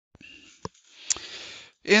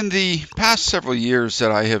In the past several years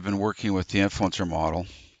that I have been working with the influencer model,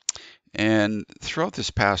 and throughout this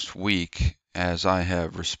past week, as I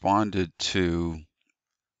have responded to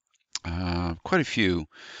quite a few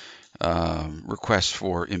requests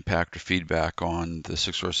for impact or feedback on the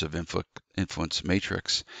Six Sources of Influence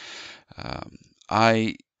Matrix, um,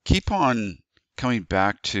 I keep on coming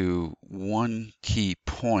back to one key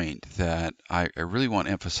point that I really want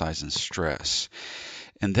to emphasize and stress,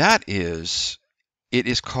 and that is it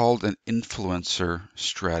is called an influencer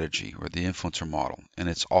strategy or the influencer model, and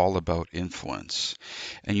it's all about influence.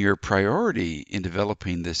 And your priority in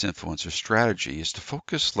developing this influencer strategy is to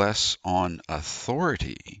focus less on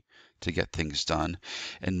authority to get things done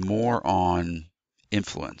and more on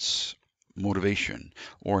influence, motivation,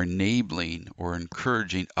 or enabling or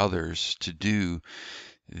encouraging others to do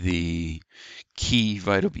the key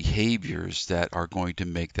vital behaviors that are going to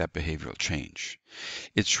make that behavioral change.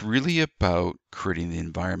 It's really about creating the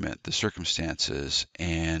environment, the circumstances,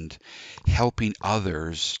 and helping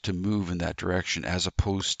others to move in that direction as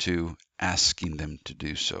opposed to asking them to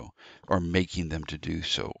do so or making them to do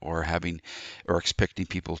so or having or expecting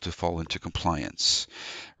people to fall into compliance,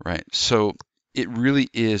 right? So it really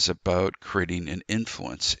is about creating an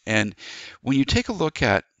influence. And when you take a look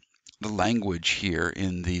at the language here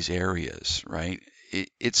in these areas, right?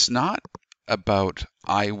 It's not about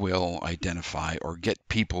I will identify or get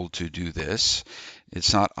people to do this.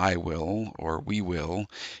 It's not I will or we will.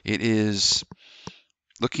 It is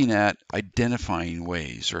looking at identifying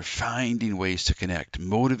ways or finding ways to connect,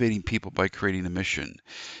 motivating people by creating a mission,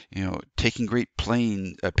 taking great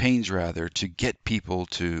pains rather to get people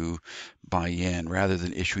to buy in rather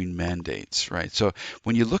than issuing mandates, right? So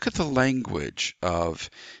when you look at the language of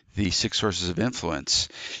the six sources of influence,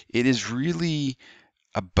 it is really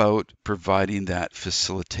about providing that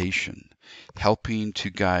facilitation, helping to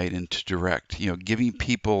guide and to direct, giving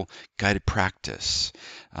people guided practice,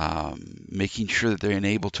 making sure that they're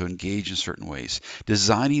enabled to engage in certain ways,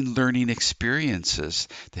 designing learning experiences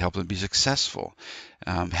to help them be successful,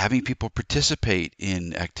 having people participate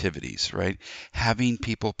in activities, right? Having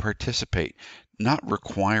people participate, not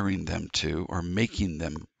requiring them to or making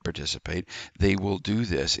them participate. They will do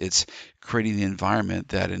this. It's creating the environment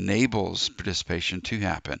that enables participation to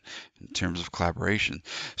happen in terms of collaboration.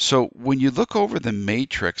 So when you look over the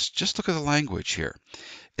matrix, just look at the language here.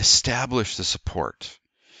 Establish the support.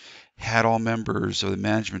 Had all members of the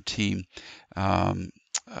management team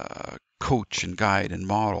coach and guide and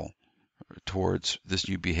model towards this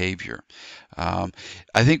new behavior. Um,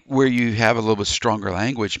 I think where you have a little bit stronger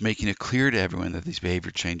language, making it clear to everyone that these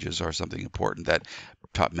behavior changes are something important that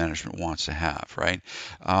top management wants to have, right?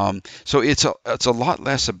 So it's a lot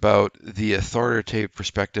less about the authoritative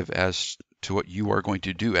perspective as to what you are going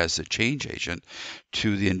to do as the change agent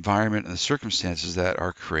to the environment and the circumstances that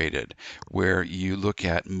are created, where you look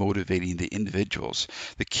at motivating the individuals.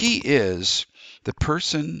 The key is the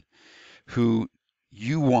person who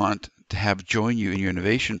you want to have join you in your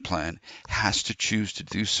innovation plan has to choose to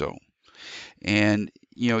do so. And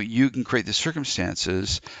you can create the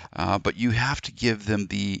circumstances, but you have to give them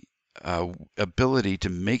the ability to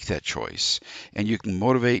make that choice. And you can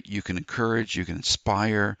motivate, you can encourage, you can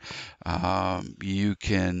inspire, you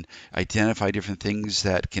can identify different things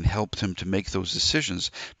that can help them to make those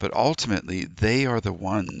decisions. But ultimately, they are the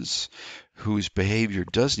ones whose behavior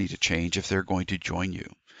does need to change if they're going to join you.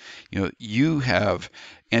 You have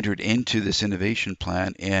entered into this innovation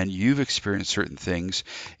plan and you've experienced certain things,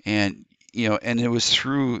 and and it was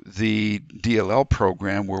through the DLL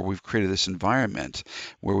program where we've created this environment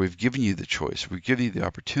where we've given you the choice, we've given you the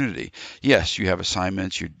opportunity. Yes, you have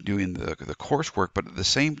assignments, you're doing the coursework, but at the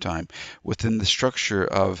same time, within the structure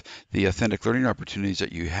of the authentic learning opportunities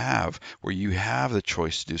that you have, where you have the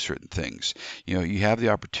choice to do certain things, you have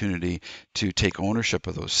the opportunity to take ownership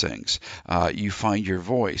of those things. You find your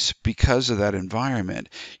voice because of that environment.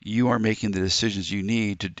 You are making the decisions you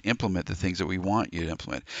need to implement the things that we want you to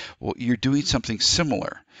implement. Well, you're doing something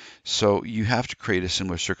similar. So you have to create a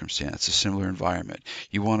similar circumstance, a similar environment.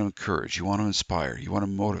 You want to encourage, you want to inspire, you want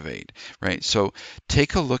to motivate, right? So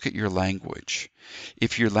take a look at your language.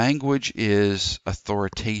 If your language is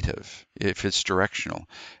authoritative, if it's directional,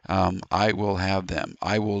 I will have them,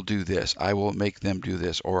 I will do this, I will make them do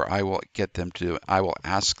this, or I will get them to do it, I will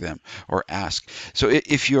ask them or ask. So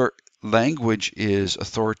if your language is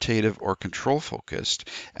authoritative or control focused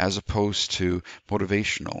as opposed to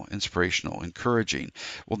motivational, inspirational, encouraging,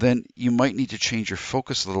 well, then you might need to change your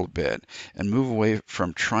focus a little bit and move away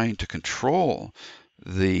from trying to control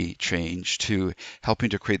the change to helping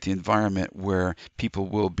to create the environment where people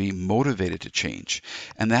will be motivated to change.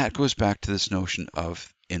 And that goes back to this notion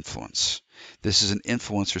of influence. This is an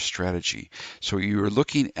influencer strategy. So you're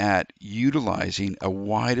looking at utilizing a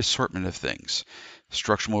wide assortment of things: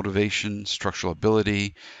 structural motivation, structural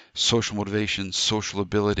ability, social motivation, social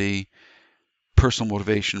ability, personal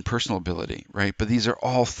motivation, personal ability, right? But these are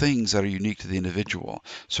all things that are unique to the individual.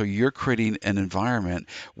 So you're creating an environment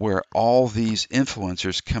where all these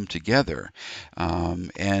influencers come together.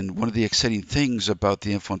 And one of the exciting things about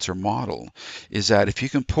the influencer model is that if you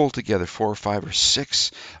can pull together 4 or 5 or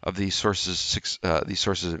 6 of these sources, these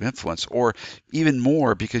sources of influence, or even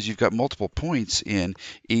more because you've got multiple points in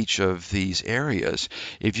each of these areas,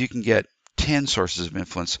 if you can get 10 sources of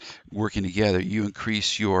influence working together, you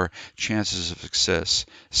increase your chances of success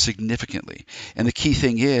significantly. And the key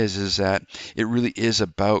thing is that it really is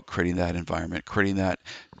about creating that environment, creating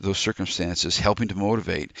those circumstances, helping to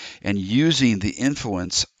motivate, and using the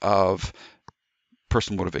influence of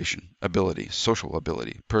personal motivation, ability, social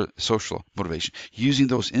motivation, using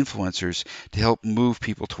those influencers to help move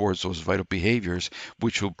people towards those vital behaviors,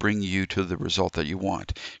 which will bring you to the result that you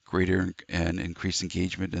want: greater and increased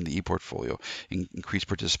engagement in the e-portfolio, increased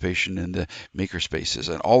participation in the maker spaces,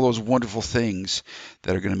 and all those wonderful things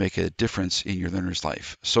that are going to make a difference in your learner's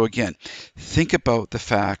life. So again, think about the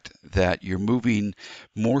fact that you're moving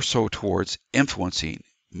more so towards influencing,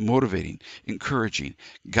 motivating, encouraging,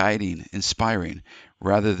 guiding, inspiring,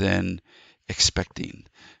 rather than expecting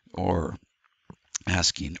or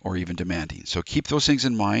asking or even demanding. So keep those things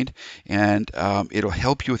in mind, and it'll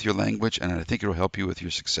help you with your language, and I think it'll help you with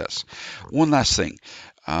your success. One last thing.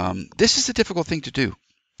 This is a difficult thing to do.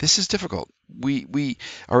 This is difficult. We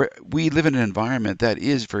live in an environment that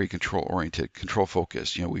is very control oriented, control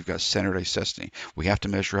focused. We've got standardized testing. We have to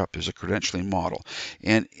measure up. There's a credentialing model,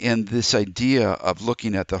 and this idea of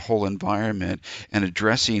looking at the whole environment and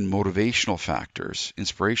addressing motivational factors,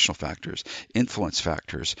 inspirational factors, influence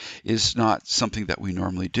factors is not something that we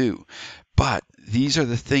normally do. But these are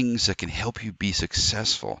the things that can help you be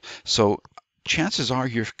successful. So chances are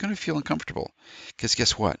you're going to feel uncomfortable, because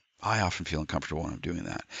guess what? I often feel uncomfortable when I'm doing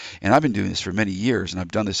that. And I've been doing this for many years, and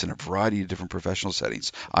I've done this in a variety of different professional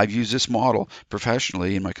settings. I've used this model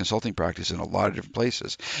professionally in my consulting practice in a lot of different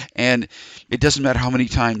places. And it doesn't matter how many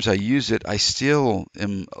times I use it, I still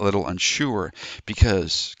am a little unsure,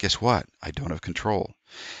 because guess what? I don't have control.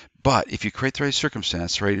 But if you create the right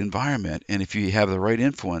circumstance, the right environment, and if you have the right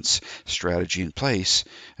influence strategy in place,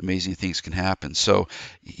 amazing things can happen. So,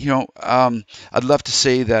 I'd love to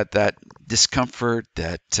say that discomfort,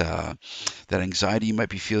 that anxiety you might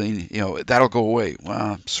be feeling, that'll go away.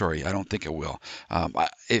 Well, sorry, I don't think it will.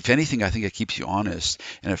 If anything, I think it keeps you honest,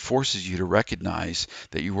 and it forces you to recognize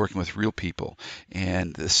that you're working with real people,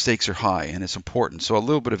 and the stakes are high, and it's important. So a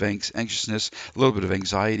little bit of anxiousness, a little bit of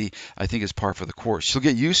anxiety, I think is par for the course. You'll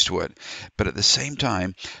get used to it, but at the same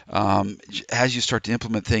time, as you start to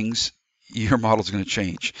implement things, your model's going to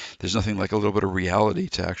change. There's nothing like a little bit of reality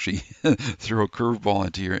to actually throw a curveball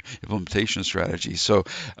into your implementation strategy. So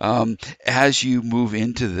as you move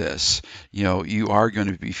into this, you are going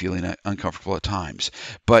to be feeling uncomfortable at times,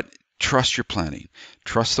 but trust your planning,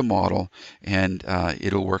 trust the model, and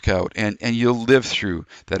it'll work out. And you'll live through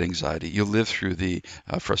that anxiety. You'll live through the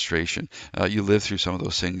frustration. You'll live through some of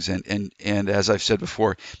those things. And as I've said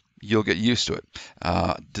before, you'll get used to it.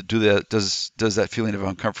 Does that feeling of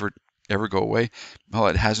uncomfort ever go away? Well,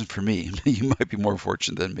 it hasn't for me. You might be more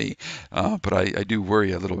fortunate than me, but I do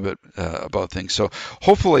worry a little bit about things. So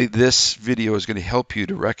hopefully this video is going to help you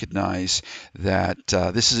to recognize that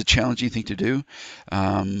this is a challenging thing to do,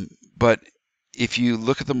 but if you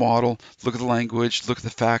look at the model, look at the language, look at the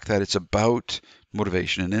fact that it's about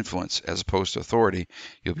motivation and influence as opposed to authority,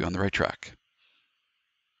 you'll be on the right track.